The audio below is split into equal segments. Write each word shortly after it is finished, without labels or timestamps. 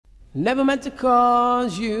Never meant to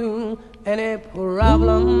cause you any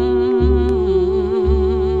problem.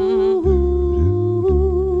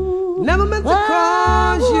 Never meant to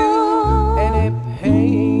cause you any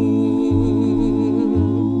pain.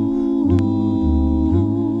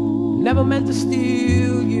 Never meant to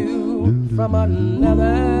steal you from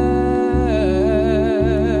another.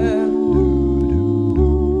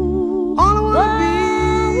 All I wanna be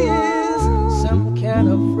is some kind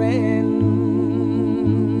of friend.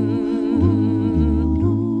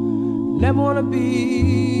 Never wanna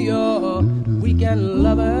be your weekend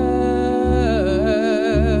lover.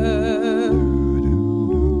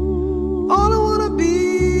 All I wanna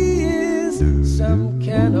be is some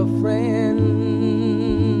kind of friend.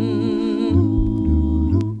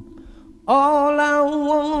 All I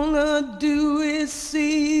wanna do is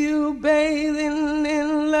see you bathing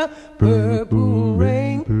in the purple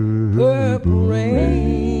rain, purple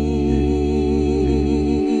rain.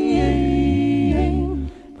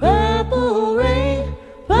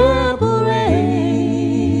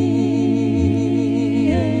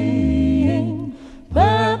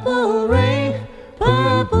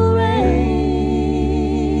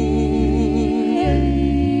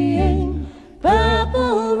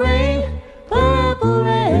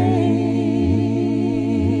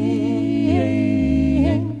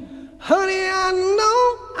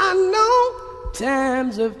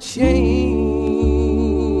 Times have changed.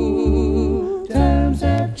 Times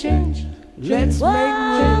have changed. Let's make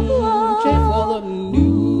room for the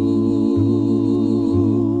new.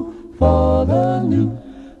 For the new.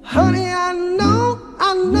 Honey, I know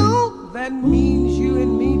that means you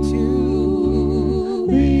and me too.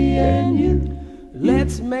 Me and you.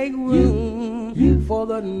 Let's make room for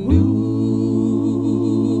the new.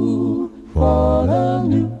 For the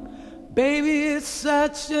new. Baby, it's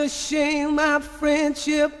such a shame my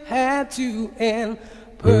friendship had to end.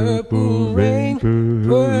 Purple rain,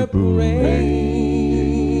 purple